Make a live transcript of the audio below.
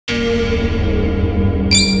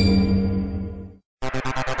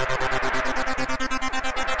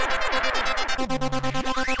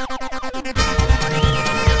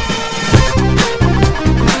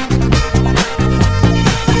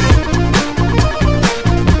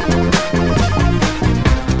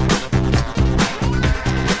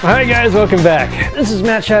Hi guys, welcome back. This is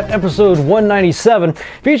Matt Chat episode 197,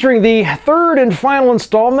 featuring the third and final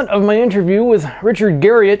installment of my interview with Richard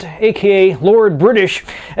Garriott, aka Lord British,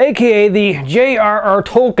 aka the J.R.R.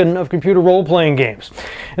 Tolkien of computer role-playing games.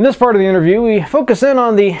 In this part of the interview, we focus in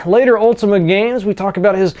on the later Ultima games. We talk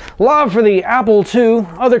about his love for the Apple II,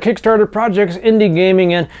 other Kickstarter projects, indie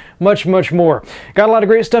gaming, and much, much more. Got a lot of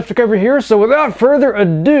great stuff to cover here, so without further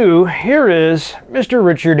ado, here is Mr.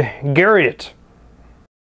 Richard Garriott.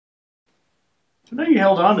 I know you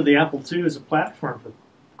held on to the Apple II as a platform for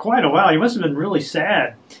quite a while. You must have been really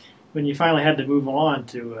sad when you finally had to move on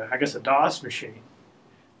to, I guess, a DOS machine.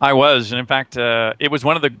 I was, and in fact, it was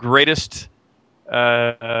one of the greatest,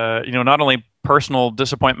 not only personal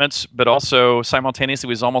disappointments, but also simultaneously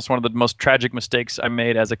was almost one of the most tragic mistakes I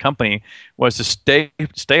made as a company, was to stay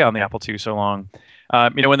on the Apple II so long.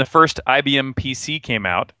 When the first IBM PC came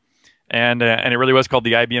out, and it really was called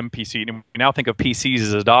the IBM PC. We now think of PCs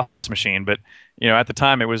as a DOS machine, but at the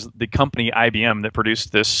time it was the company IBM that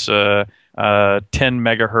produced this 10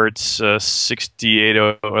 megahertz 68.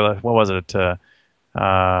 What was it? I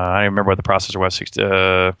don't even remember what the processor was.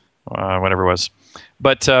 Whatever it was,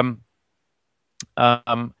 but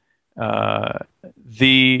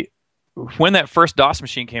when that first DOS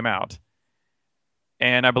machine came out.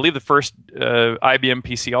 And I believe the first IBM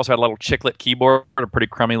PC also had a little chiclet keyboard, a pretty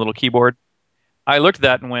crummy little keyboard. I looked at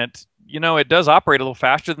that and went, it does operate a little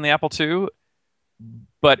faster than the Apple II,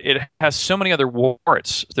 but it has so many other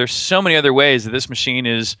warts. There's so many other ways that this machine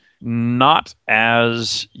is not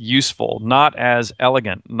as useful, not as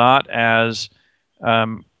elegant, not as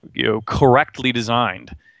correctly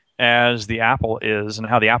designed as the Apple is, and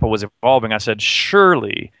how the Apple was evolving. I said,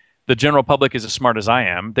 surely the general public is as smart as I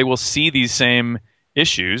am. They will see these same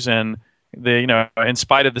issues, and in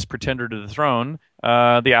spite of this pretender to the throne,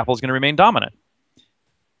 the Apple is going to remain dominant.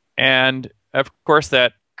 And of course,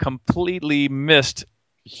 that completely missed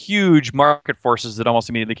huge market forces that almost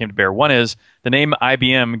immediately came to bear. One is the name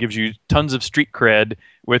IBM gives you tons of street cred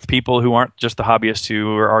with people who aren't just the hobbyists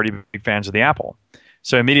who are already big fans of the Apple.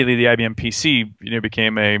 So immediately the IBM PC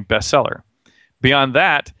became a bestseller. Beyond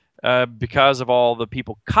that, because of all the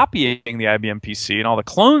people copying the IBM PC and all the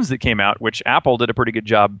clones that came out, which Apple did a pretty good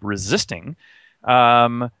job resisting,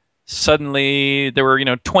 suddenly there were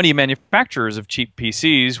 20 manufacturers of cheap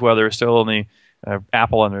PCs, while there was still only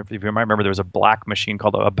Apple, and if you might remember, there was a black machine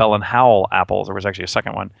called a Bell and Howell Apple. There was actually a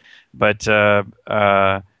second one, but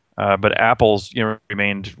Apple's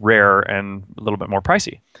remained rare and a little bit more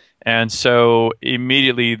pricey. And so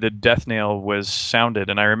immediately the death knell was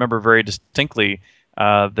sounded, and I remember very distinctly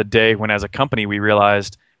the day when, as a company, we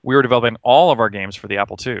realized we were developing all of our games for the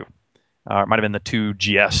Apple II. It might have been the II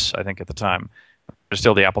GS, I think, at the time. But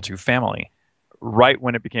still the Apple II family. Right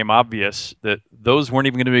when it became obvious that those weren't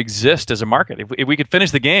even going to exist as a market. If we could finish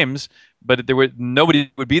the games, but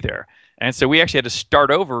nobody would be there. And so we actually had to start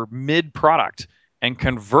over mid-product and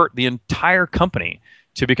convert the entire company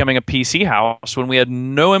to becoming a PC house when we had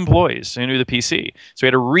no employees who knew the PC. So we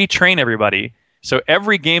had to retrain everybody. So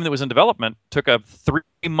every game that was in development took a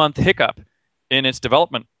 3-month hiccup in its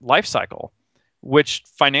development life cycle, which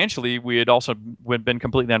financially we had also been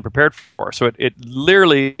completely unprepared for. So it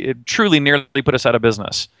truly nearly put us out of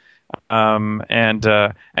business. And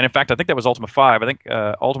in fact, I think that was Ultima 5. I think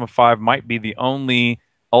Ultima 5 might be the only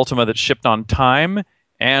Ultima that shipped on time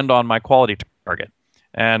and on my quality target.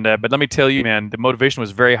 And but let me tell you, man, the motivation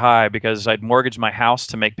was very high because I'd mortgaged my house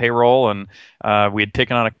to make payroll, and we had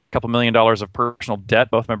taken on a couple $1 million of personal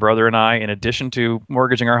debt, both my brother and I, in addition to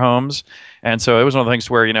mortgaging our homes. And so it was one of the things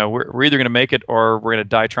where we're either going to make it or we're going to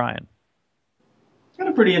die trying. Got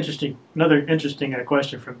another interesting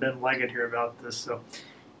question from Ben Leggett here about this. So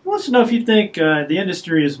he wants to know if you think the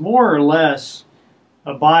industry is more or less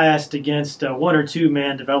biased against 1 or 2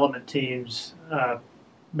 man development teams.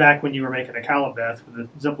 Back when you were making Akalabeth with the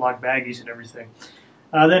Ziploc baggies and everything,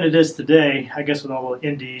 than it is today, I guess, with all the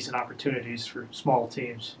indies and opportunities for small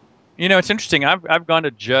teams. It's interesting. I've gone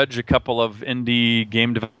to judge a couple of indie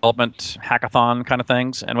game development hackathon kind of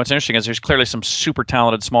things, and what's interesting is there's clearly some super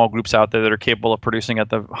talented small groups out there that are capable of producing at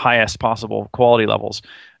the highest possible quality levels.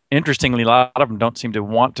 Interestingly, a lot of them don't seem to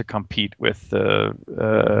want to compete with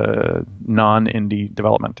non-indie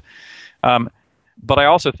development. But I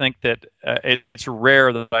also think that it's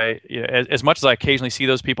rare that as much as I occasionally see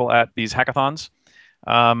those people at these hackathons,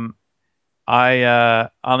 on the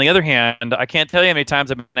other hand, I can't tell you how many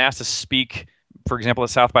times I've been asked to speak. For example,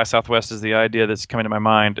 at South by Southwest is the idea that's coming to my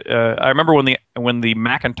mind. I remember when the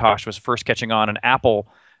Macintosh was first catching on, and Apple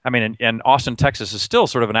I mean, and Austin, Texas is still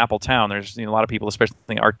sort of an Apple town. There's a lot of people, especially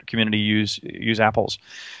in the art community, use apples.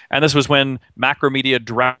 And this was when Macromedia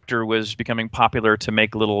Director was becoming popular to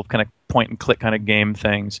make little kind of point and click kind of game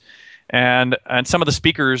things. And some of the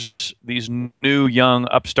speakers, these new young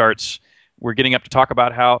upstarts, were getting up to talk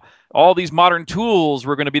about how all these modern tools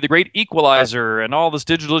were going to be the great equalizer, and all this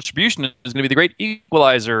digital distribution is going to be the great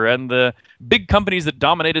equalizer, and the big companies that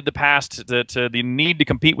dominated the past, that the need to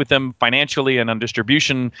compete with them financially and on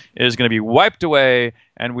distribution is going to be wiped away,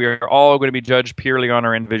 and we are all going to be judged purely on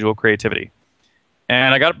our individual creativity.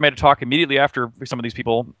 And I got up and made a talk immediately after some of these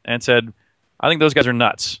people and said, I think those guys are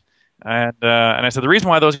nuts. And I said, the reason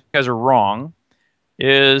why those guys are wrong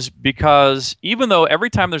is because even though every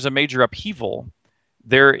time there's a major upheaval,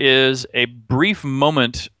 there is a brief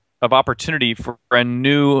moment of opportunity for a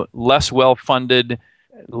new, less well-funded,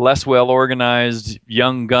 less well-organized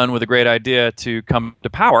young gun with a great idea to come to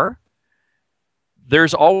power,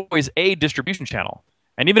 there's always a distribution channel.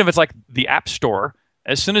 And even if it's like the App Store,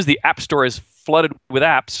 as soon as the App Store is flooded with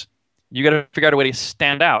apps, you got to figure out a way to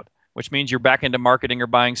stand out, which means you're back into marketing or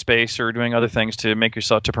buying space or doing other things to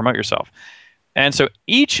promote yourself. And so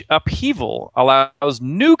each upheaval allows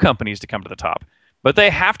new companies to come to the top, but they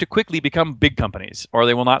have to quickly become big companies or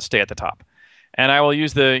they will not stay at the top. And I will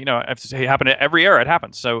use it happened at every era, it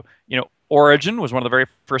happens. So, Origin was one of the very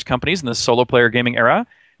first companies in the solo player gaming era.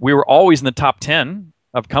 We were always in the top 10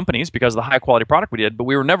 of companies because of the high quality product we did, but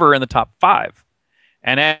we were never in the top 5.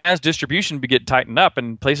 And as distribution began tightened up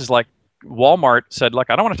and places like Walmart said, look,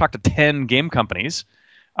 I don't want to talk to 10 game companies.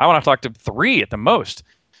 I want to talk to 3 at the most.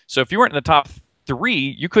 So if you weren't in the top 3,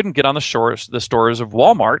 you couldn't get on the stores of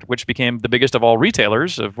Walmart, which became the biggest of all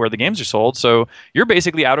retailers of where the games are sold. So you're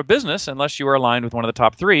basically out of business unless you are aligned with one of the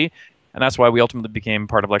top 3. And that's why we ultimately became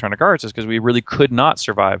part of Electronic Arts, is because we really could not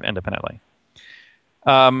survive independently.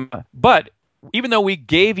 But even though we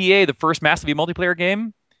gave EA the first massively multiplayer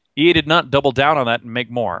game, EA did not double down on that and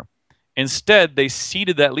make more. Instead, they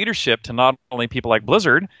ceded that leadership to not only people like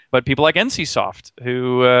Blizzard, but people like NCSoft,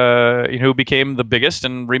 who became the biggest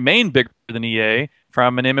and remained bigger than EA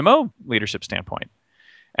from an MMO leadership standpoint.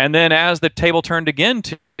 And then as the table turned again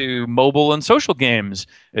to mobile and social games,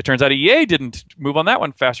 it turns out EA didn't move on that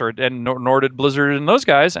one faster, and nor did Blizzard and those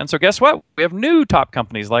guys. And so guess what? We have new top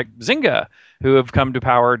companies like Zynga who have come to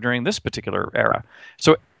power during this particular era.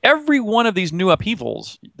 So every one of these new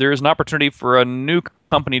upheavals, there is an opportunity for a new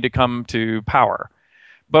company to come to power.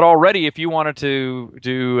 But already, if you wanted to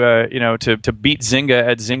beat Zynga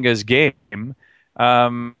at Zynga's game,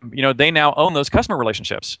 they now own those customer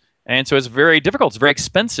relationships. And so it's very difficult. It's very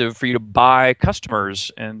expensive for you to buy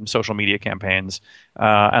customers in social media campaigns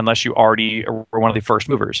unless you already were one of the first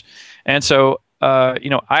movers. And so, I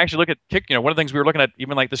actually look at one of the things we were looking at,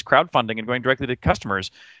 even like this crowdfunding and going directly to customers,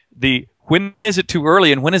 when is it too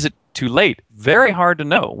early and when is it too late? Very hard to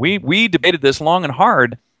know. We debated this long and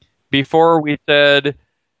hard before we said,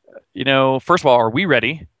 first of all, are we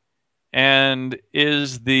ready? And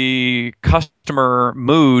is the customer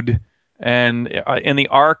mood and in the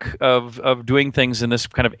arc of doing things in this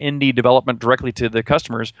kind of indie development directly to the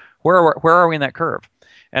customers, where are we in that curve?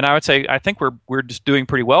 And I would say I think we're just doing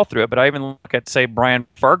pretty well through it. But I even look at, say, Brian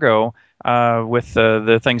Fargo with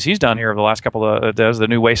the things he's done here over the last couple of days, the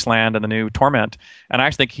new Wasteland and the new Torment, and I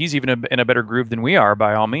actually think he's even in a better groove than we are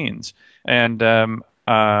by all means. And so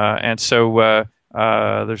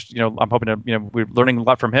there's I'm hoping to we're learning a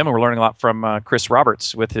lot from him, and we're learning a lot from Chris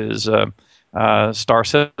Roberts with his Star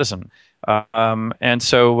Citizen. And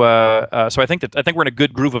so I think we're in a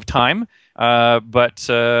good groove of time, but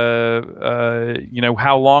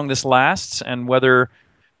how long this lasts and whether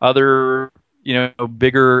other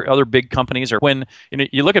big companies, or when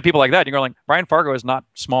you look at people like that, you're going like, Brian Fargo is not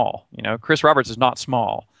small. Chris Roberts is not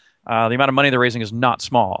small. The amount of money they're raising is not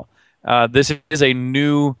small. This is a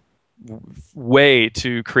new way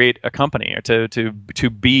to create a company, or to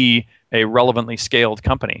be a relevantly scaled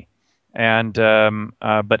company. And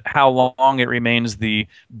but how long it remains the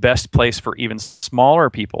best place for even smaller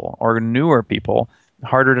people or newer people,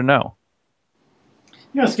 harder to know.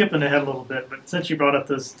 Skipping ahead a little bit, but since you brought up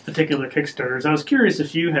those particular Kickstarters, I was curious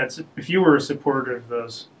if you were a supporter of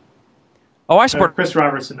those. Oh, I support Chris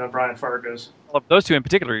Roberts and Brian Fargo's. Well, those two in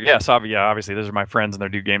particular, yes. Obviously, those are my friends, and they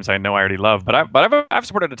do games I know I already love. But I've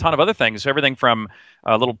supported a ton of other things. So everything from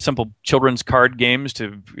little simple children's card games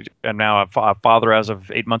to, I'm now a father as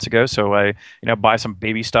of 8 months ago. So I buy some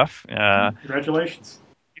baby stuff. Congratulations.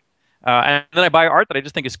 And then I buy art that I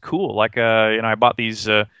just think is cool. Like I bought these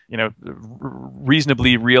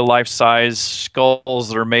reasonably real life size skulls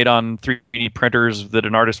that are made on 3D printers that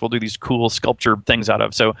an artist will do these cool sculpture things out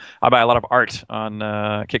of. So I buy a lot of art on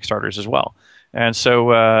Kickstarters as well. And so,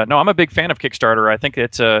 no, I'm a big fan of Kickstarter. I think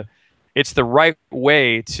it's the right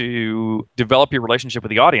way to develop your relationship with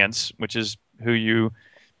the audience, which is who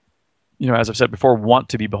as I've said before, want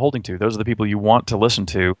to be beholden to. Those are the people you want to listen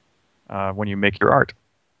to when you make your art.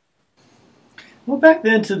 Well, back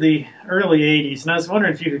then to the early 80s, and I was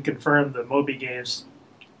wondering if you could confirm the Moby Games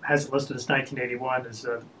has it listed as 1981 is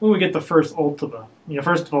when we get the first Ultima.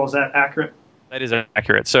 First of all, is that accurate? That is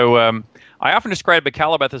accurate. So I often describe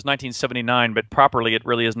Akalabeth as 1979, but properly it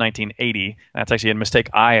really is 1980. That's actually a mistake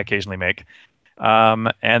I occasionally make.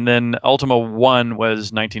 And then Ultima 1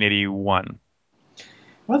 was 1981.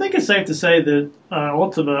 Well, I think it's safe to say that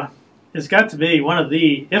Ultima has got to be one of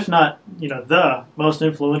the, if not, the most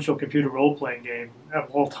influential computer role-playing game of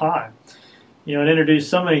all time. It introduced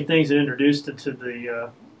so many things it introduced into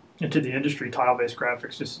the industry, tile-based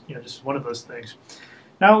graphics, just one of those things.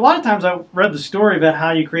 Now, a lot of times I've read the story about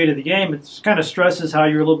how you created the game. It kind of stresses how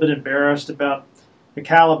you're a little bit embarrassed about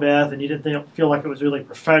Akalabeth and you didn't feel like it was really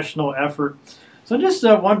professional effort. So I'm just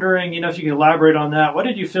wondering, if you could elaborate on that. What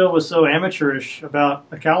did you feel was so amateurish about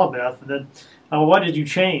Akalabeth? And then what did you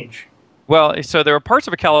change? Well, so there were parts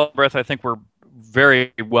of Akalabeth I think were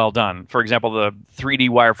very well done. For example, the 3D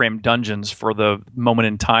wireframe dungeons for the moment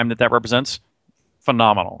in time that represents,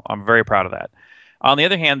 phenomenal. I'm very proud of that. On the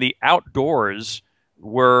other hand, the outdoors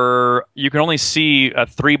where you can only see a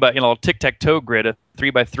tic-tac-toe grid, a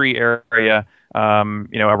 3x3 area,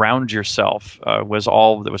 around yourself was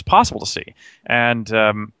all that was possible to see, and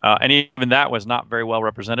even that was not very well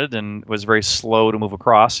represented and was very slow to move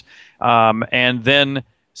across. And then,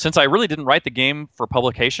 since I really didn't write the game for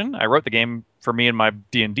publication, I wrote the game for me and my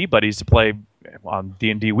D&D buddies to play on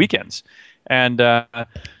D&D weekends, and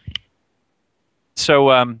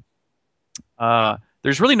so.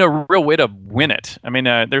 There's really no real way to win it. I mean,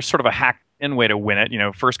 there's sort of a hacked-in way to win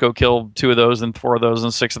it. First go kill 2 of those, and 4 of those,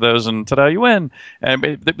 and 6 of those, and ta-da, you win. And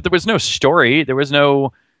there was no story. There was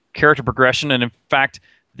no character progression. And in fact,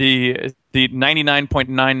 the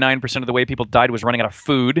 99.99% of the way people died was running out of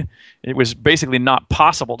food. It was basically not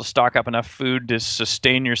possible to stock up enough food to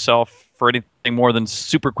sustain yourself for anything more than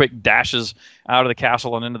super quick dashes out of the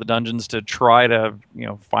castle and into the dungeons to try to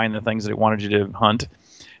find the things that it wanted you to hunt.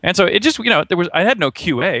 And so it just, I had no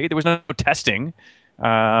QA, there was no testing, it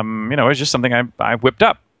was just something I whipped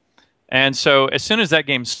up. And so as soon as that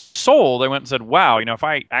game sold, I went and said, wow, if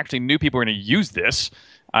I actually knew people were going to use this,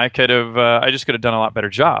 I just could have done a lot better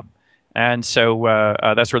job. And so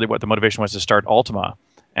that's really what the motivation was to start Ultima.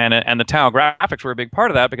 And the tile graphics were a big part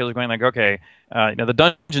of that because we're going like, okay, the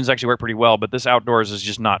dungeons actually work pretty well, but this outdoors is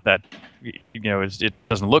just not that, it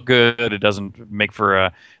doesn't look good. It doesn't make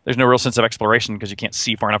for there's no real sense of exploration because you can't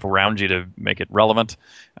see far enough around you to make it relevant.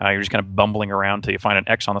 You're just kind of bumbling around till you find an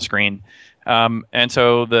X on the screen. And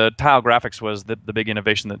so the tile graphics was the big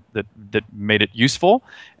innovation that made it useful.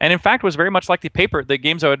 And in fact, was very much like the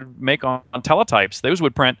games I would make on teletypes. Those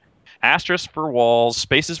would print asterisks for walls,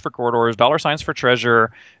 spaces for corridors, $signs for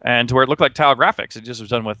treasure, and to where it looked like tile graphics. It just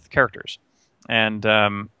was done with characters. And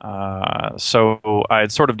so I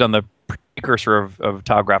had sort of done the precursor of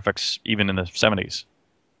tile graphics even in the 70s.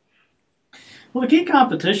 Well, the key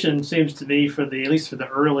competition seems to be at least for the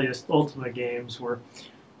earliest Ultima games were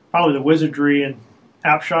probably the Wizardry and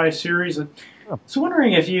Apshai series. So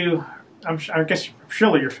wondering if I guess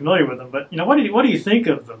surely you're familiar with them, but what do you think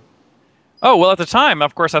of them? Oh, well, at the time,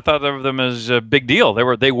 of course, I thought of them as a big deal.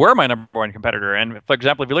 They were my #1 competitor. And, for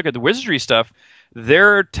example, if you look at the Wizardry stuff,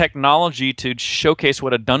 their technology to showcase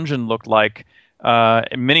what a dungeon looked like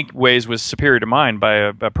in many ways was superior to mine by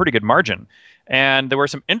a pretty good margin. And there were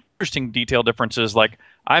some interesting detail differences. Like,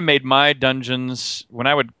 I made my dungeons, when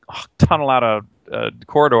I would tunnel out a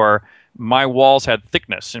corridor, my walls had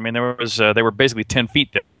thickness. I mean, they were basically 10 feet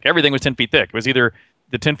thick. Everything was 10 feet thick. It was either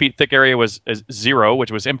the 10 feet thick area was 0,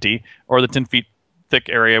 which was empty, or the 10 feet thick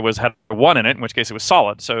area had a 1 in it, in which case it was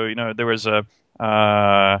solid. So, there was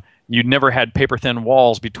you never had paper-thin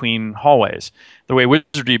walls between hallways. The way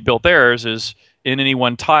Wizardry built theirs is in any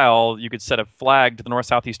one tile, you could set a flag to the north,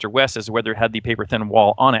 south, east, or west as to whether it had the paper-thin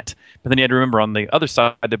wall on it. But then you had to remember on the other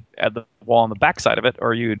side to add the wall on the back side of it,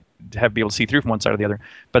 or you'd be able to see through from one side or the other.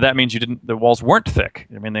 But that means the walls weren't thick.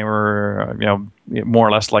 I mean, they were, more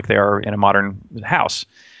or less like they are in a modern house.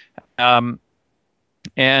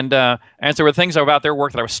 And so there were things about their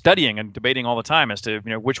work that I was studying and debating all the time as to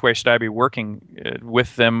which way should I be working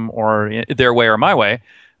with them, or their way or my way,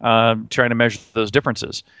 trying to measure those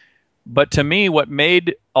differences. But to me, what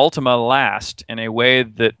made Ultima last in a way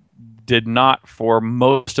that did not for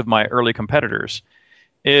most of my early competitors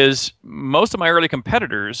is most of my early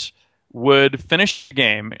competitors would finish the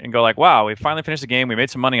game and go like, wow, we finally finished the game, we made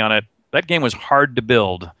some money on it. That game was hard to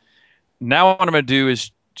build. now what I'm going to do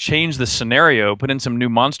is change the scenario, put in some new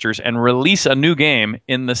monsters, and release a new game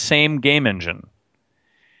in the same game engine.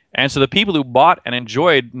 And so the people who bought and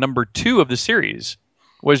enjoyed number 2 of the series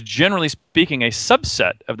was, generally speaking, a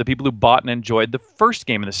subset of the people who bought and enjoyed the first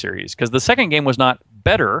game of the series, because the second game was not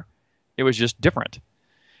better, it was just different.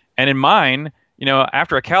 And in mine,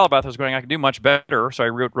 after Akalabeth, I was going, I can do much better, so I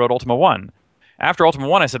wrote Ultima 1. After Ultima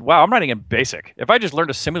 1, I said, wow, I'm writing in BASIC. If I just learned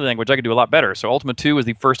assembly language, I could do a lot better. So Ultima 2 was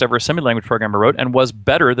the first ever assembly language program I wrote and was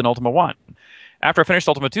better than Ultima 1. After I finished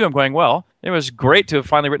Ultima 2, I'm going, well, it was great to have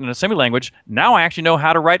finally written an assembly language. Now I actually know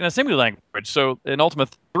how to write an assembly language. So in Ultima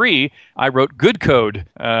 3, I wrote good code,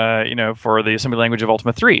 for the assembly language of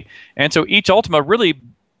Ultima 3. And so each Ultima, really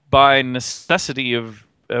by necessity of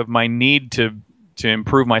my need to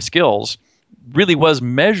improve my skills, really was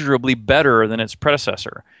measurably better than its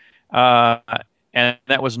predecessor. And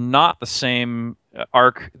that was not the same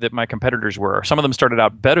arc that my competitors were. Some of them started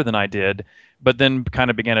out better than I did, but then kind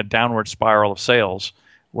of began a downward spiral of sales,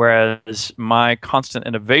 whereas my constant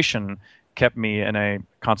innovation kept me in a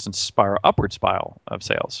constant upward spiral of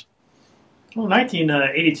sales. Well,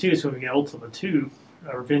 1982 is when we get Ultima 2,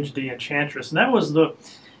 Revenge of the Enchantress, and that was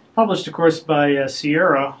published, of course, by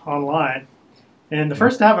Sierra Online, and the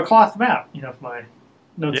first to have a cloth map, if my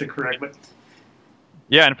notes are correct. But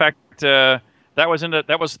yeah, in fact, that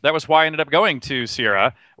was why I ended up going to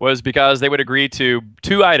Sierra, was because they would agree to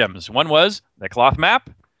 2 items. One was the cloth map,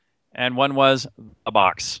 and one was a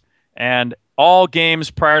box. And all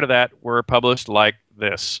games prior to that were published like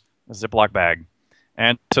this, a Ziploc bag.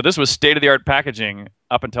 And so this was state-of-the-art packaging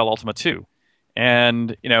up until Ultima 2.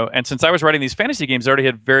 And and since I was writing these fantasy games, I already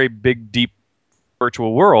had very big, deep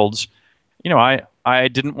virtual worlds. I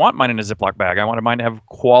didn't want mine in a Ziploc bag. I wanted mine to have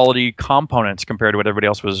quality components compared to what everybody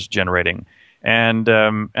else was generating. And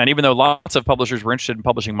even though lots of publishers were interested in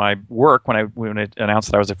publishing my work when it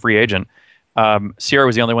announced that I was a free agent, Sierra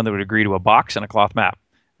was the only one that would agree to a box and a cloth map.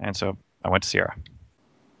 And so I went to Sierra.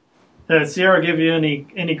 Did Sierra give you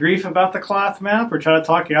any grief about the cloth map, or try to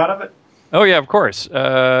talk you out of it? Oh yeah, of course.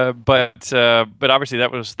 But obviously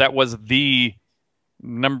that was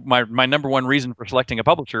my number one reason for selecting a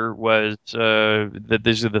publisher was that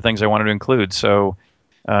these are the things I wanted to include. So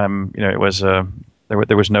it was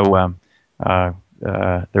there was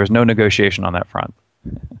no negotiation on that front.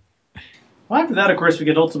 Well, after that, of course, we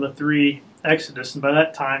get Ultima 3 Exodus, and by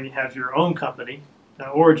that time you have your own company,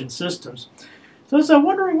 Origin Systems. So I was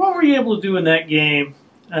wondering, what were you able to do in that game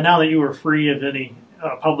now that you were free of any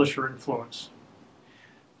publisher influence?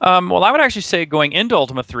 Well, I would actually say going into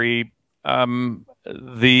Ultima 3, I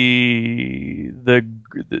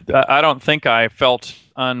don't think I felt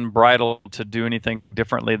unbridled to do anything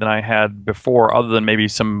differently than I had before, other than maybe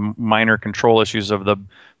some minor control issues of the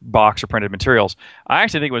box or printed materials. I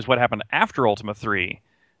actually think it was what happened after Ultima 3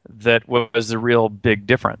 that was the real big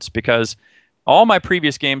difference, because all my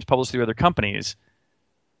previous games published through other companies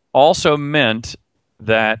also meant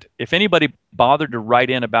that if anybody bothered to write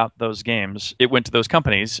in about those games, it went to those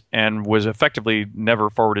companies and was effectively never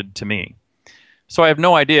forwarded to me. So I have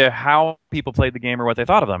no idea how people played the game or what they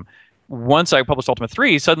thought of them. Once I published Ultima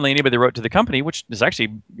 3, suddenly anybody that wrote to the company, which is actually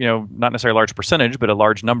not necessarily a large percentage, but a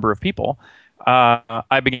large number of people,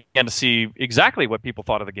 I began to see exactly what people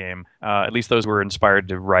thought of the game, at least those who were inspired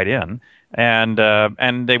to write in,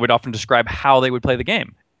 and they would often describe how they would play the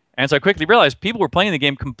game. And so I quickly realized people were playing the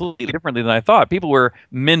game completely differently than I thought. People were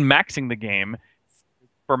min-maxing the game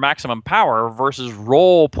for maximum power versus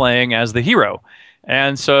role-playing as the hero.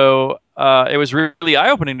 And so it was really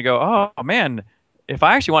eye-opening to go, oh, man, if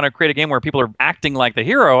I actually want to create a game where people are acting like the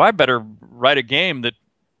hero, I better write a game that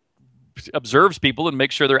observes people and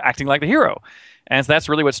makes sure they're acting like the hero. And so that's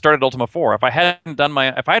really what started Ultima 4. If I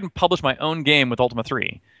hadn't published my own game with Ultima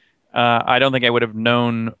 3, I don't think I would have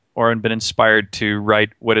known or been inspired to write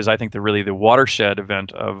what is, I think, the watershed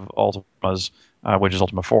event of Ultimas, which is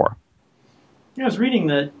Ultima 4. Yeah, I was reading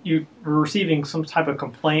that you were receiving some type of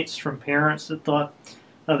complaints from parents that thought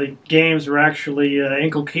the games were actually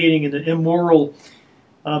inculcating an immoral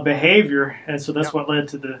behavior, and so that's what led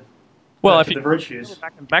to the virtues.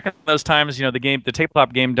 Back in those times, the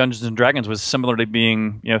tabletop game Dungeons and Dragons was similarly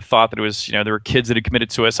being thought that it was there were kids that had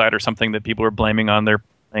committed suicide or something that people were blaming on their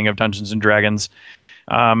playing of Dungeons and Dragons.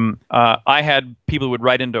 I had people who would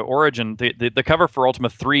write into Origin. The cover for Ultima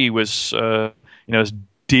 3 was this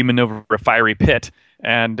demon over a fiery pit,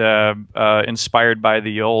 and inspired by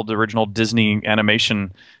the old original Disney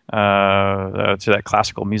animation to that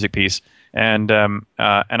classical music piece. And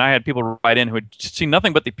I had people write in who had seen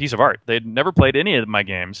nothing but the piece of art. They'd never played any of my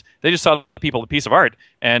games. They just saw the piece of art,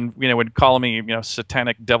 and would call me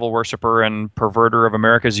satanic devil worshiper and perverter of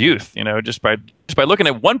America's youth. Just by looking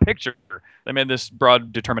at one picture They made this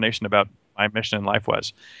broad determination about my mission in life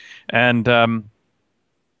was, and and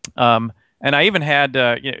I even had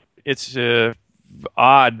it's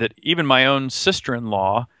odd that even my own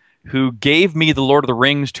sister-in-law, who gave me the Lord of the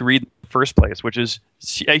Rings to read in the first place, which is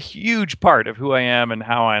a huge part of who I am and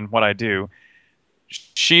how and what I do,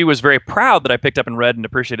 she was very proud that I picked up and read and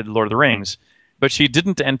appreciated the Lord of the Rings, but she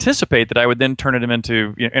didn't anticipate that I would then turn it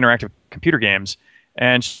into interactive computer games.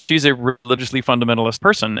 And she's a religiously fundamentalist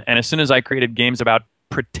person, and as soon as I created games about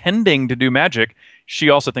pretending to do magic, she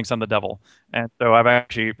also thinks I'm the devil. And so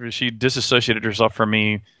she disassociated herself from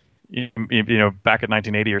me, back in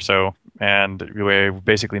 1980 or so, and we've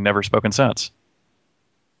basically never spoken since.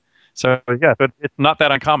 So yeah, but it's not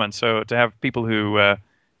that uncommon. So to have people who, in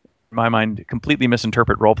my mind, completely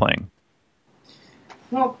misinterpret role playing.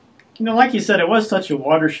 Well, like you said, it was such a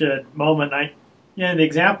watershed moment. The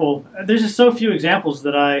example, there's just so few examples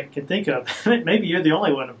that I can think of. Maybe you're the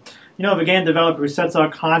only one. Of a game developer who sets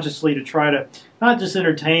out consciously to try to not just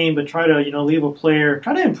entertain, but try to, leave a player,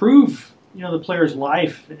 try to improve, the player's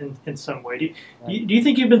life in some way. Do you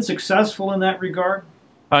think you've been successful in that regard?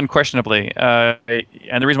 Unquestionably. And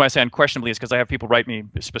the reason why I say unquestionably is because I have people write me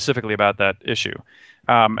specifically about that issue.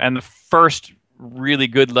 And the first really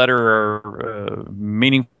good letter or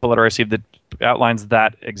meaningful letter I received that outlines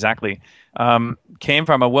that exactly came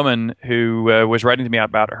from a woman who was writing to me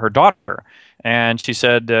about her daughter. And she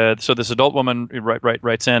said, so this adult woman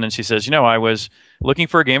writes in, and she says, I was looking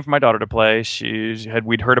for a game for my daughter to play.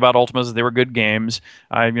 We'd heard about Ultimas; they were good games.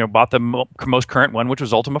 I, bought the most current one, which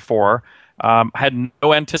was Ultima 4. Had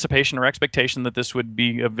no anticipation or expectation that this would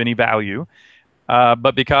be of any value.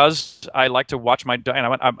 But because I like to watch I'm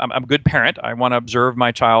a good parent. I want to observe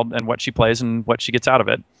my child and what she plays and what she gets out of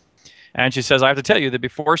it. And she says, I have to tell you that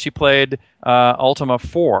before she played Ultima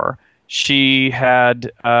 4, she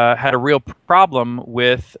had had a real problem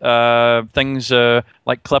with things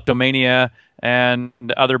like kleptomania and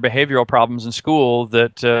other behavioral problems in school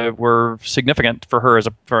that were significant for her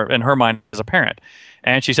in her mind as a parent.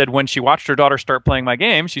 And she said when she watched her daughter start playing my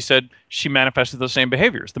game, she said she manifested those same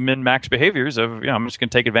behaviors, the min-max behaviors of, I'm just going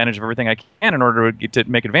to take advantage of everything I can in order to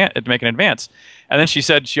make an advance. And then she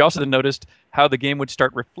said she also noticed how the game would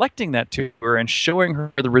start reflecting that to her and showing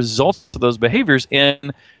her the results of those behaviors in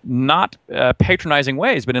not patronizing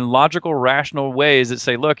ways, but in logical, rational ways that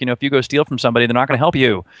say, look, if you go steal from somebody, they're not going to help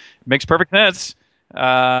you. It makes perfect sense.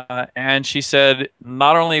 And she said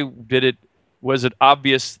not only was it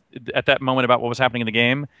obvious at that moment about what was happening in the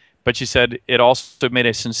game, but she said it also made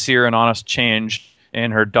a sincere and honest change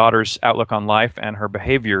in her daughter's outlook on life and her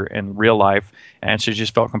behavior in real life, and she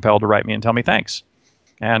just felt compelled to write me and tell me thanks.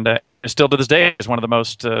 And still to this day is one of the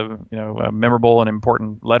most memorable and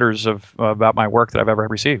important letters about my work that I've ever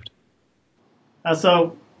received.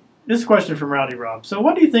 So this question from Rowdy Rob. So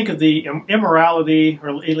what do you think of the immorality, or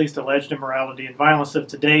at least alleged immorality, and violence of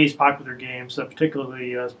today's popular games,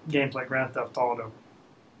 particularly games like Grand Theft Auto?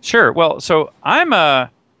 Sure. Well, so I'm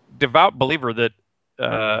a devout believer that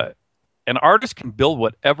an artist can build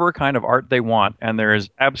whatever kind of art they want, and there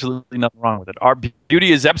is absolutely nothing wrong with it. Our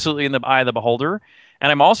beauty is absolutely in the eye of the beholder.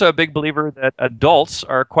 And I'm also a big believer that adults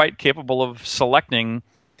are quite capable of selecting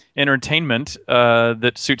entertainment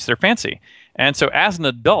that suits their fancy. And so as an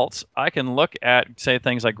adult, I can look at, say,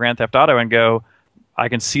 things like Grand Theft Auto and go, I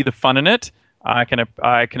can see the fun in it. I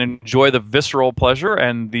can enjoy the visceral pleasure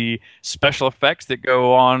and the special effects that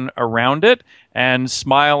go on around it, and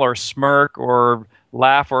smile or smirk or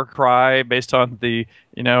laugh or cry based on the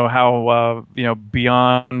how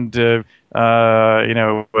beyond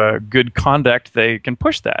good conduct they can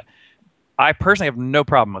push that. I personally have no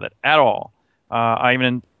problem with it at all. I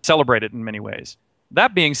even celebrate it in many ways.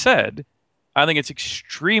 That being said, I think it's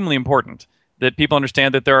extremely important that people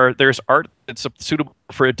understand that there's art that's suitable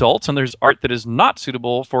for adults and there's art that is not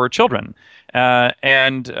suitable for children,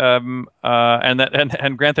 and Grand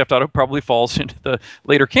Theft Auto probably falls into the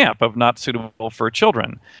later camp of not suitable for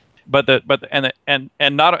children. But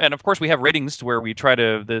of course we have ratings to where we try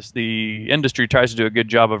to the industry tries to do a good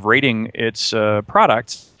job of rating its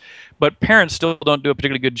products, but parents still don't do a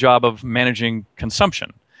particularly good job of managing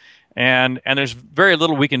consumption, and there's very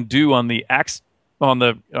little we can do on the as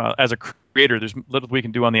a creator. There's little we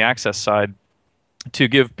can do on the access side to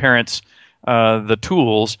give parents the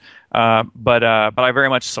tools, but I very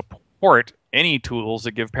much support any tools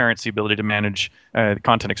that give parents the ability to manage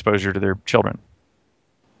content exposure to their children.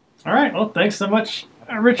 All right. Well, thanks so much,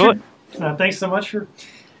 Richard. Thanks so much for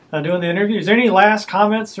doing the interview. Is there any last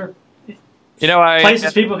comments or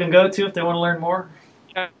places people can go to if they want to learn more?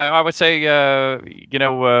 I would say,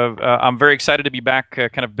 I'm very excited to be back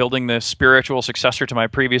kind of building the spiritual successor to my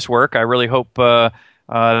previous work. I really hope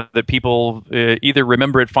that people either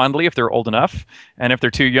remember it fondly if they're old enough, and if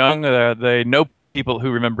they're too young, they know people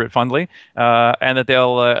who remember it fondly, and that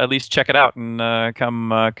they'll at least check it out and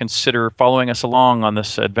come consider following us along on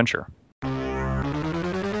this adventure.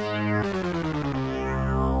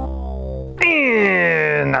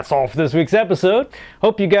 And that's all for this week's episode.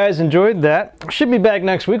 Hope you guys enjoyed that. Should be back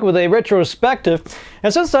next week with a retrospective.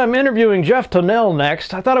 And since I'm interviewing Jeff Tonnell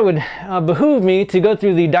next, I thought it would behoove me to go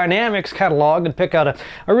through the Dynamics catalog and pick out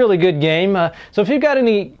a really good game. So if you've got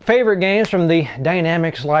any favorite games from the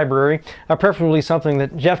Dynamics library, preferably something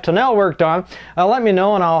that Jeff Tonnell worked on, let me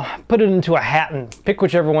know and I'll put it into a hat and pick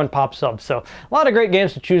whichever one pops up. So a lot of great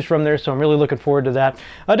games to choose from there, so I'm really looking forward to that.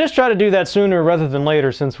 I'll just try to do that sooner rather than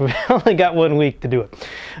later since we've only got 1 week to do it.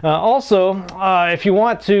 Also, if you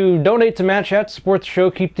want to donate to Matt Chat, support the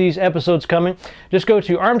show, keep these episodes coming, just go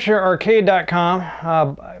to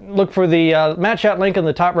armchairarcade.com, look for the Matt Chat link in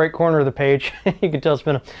the top right corner of the page. You can tell it's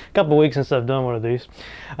been a couple of weeks since I've done one of these.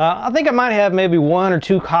 I think I might have maybe 1 or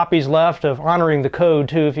 2 copies left of Honoring the Code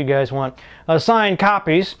too, if you guys want signed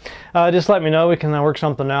copies. Just let me know, we can work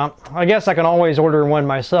something out. I guess I can always order one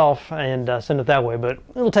myself and send it that way, but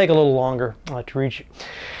it'll take a little longer to reach you.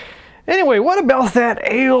 Anyway, what about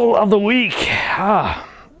that ale of the week?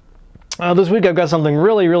 This week I've got something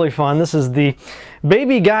really, really fun. This is the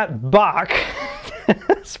Baby Got Bock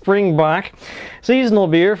Spring Bock seasonal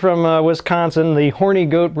beer from Wisconsin, the Horny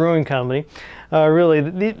Goat Brewing Company.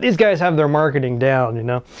 Really, these guys have their marketing down, you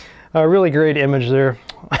know. Really great image there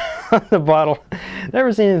on the bottle.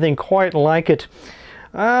 Never seen anything quite like it.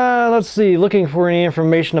 Let's see, looking for any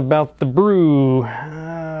information about the brew.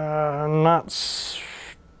 Not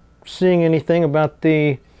seeing anything about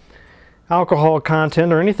the alcohol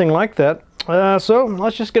content or anything like that. So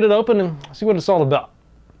let's just get it open and see what it's all about.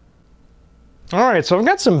 Alright, so I've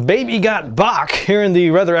got some Baby Got Bock here in the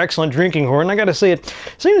rather excellent drinking horn. I gotta say, it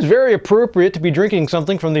seems very appropriate to be drinking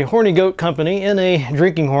something from the Horny Goat Company in a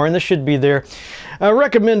drinking horn. This should be their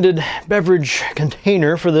recommended beverage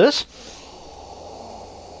container for this.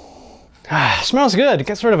 Smells good. It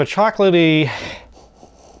gets sort of a chocolatey, a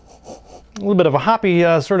little bit of a hoppy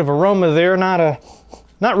sort of aroma there. Not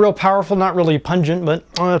real powerful, not really pungent, but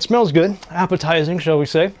it smells good, appetizing, shall we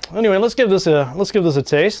say. Anyway, let's give this a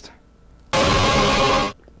taste.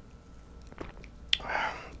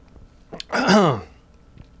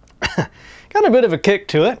 Got a bit of a kick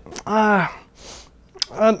to it. Kind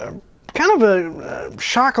of a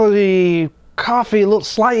chocolatey coffee, a little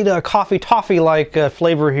slight coffee toffee-like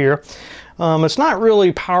flavor here. It's not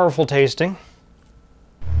really powerful tasting.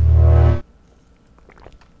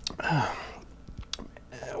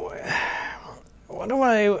 What am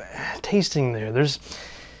I tasting there? There's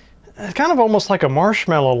kind of almost like a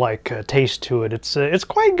marshmallow-like taste to it. It's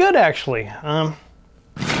quite good, actually.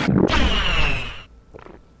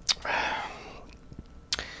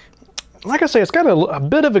 Like I say, it's got a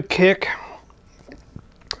bit of a kick.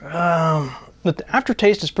 But the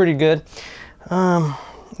aftertaste is pretty good.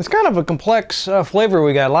 It's kind of a complex flavor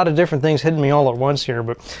we got. A lot of different things hitting me all at once here,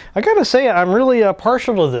 but I gotta say I'm really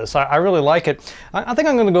partial to this. I really like it. I think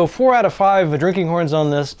I'm gonna go 4 out of 5 drinking horns on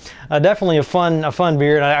this. Definitely a fun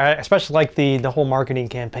beer, and I especially like the whole marketing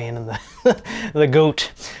campaign and the the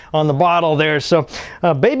goat on the bottle there. So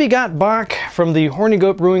Baby Got Bock from the Horny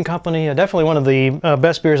Goat Brewing Company. Definitely one of the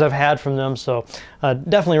best beers I've had from them, so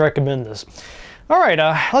definitely recommend this. All right,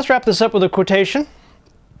 let's wrap this up with a quotation.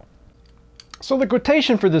 So the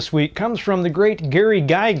quotation for this week comes from the great Gary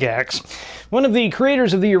Gygax, one of the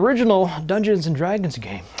creators of the original Dungeons & Dragons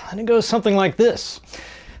game. And it goes something like this.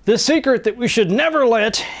 The secret that we should never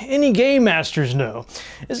let any game masters know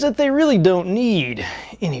is that they really don't need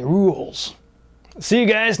any rules. See you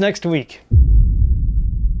guys next week.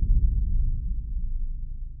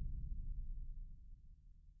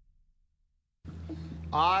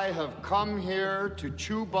 I have come here to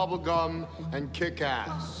chew bubblegum and kick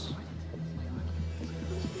ass.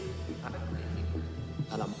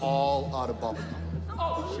 And I'm all out of bubblegum.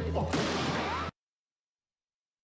 Oh, shit.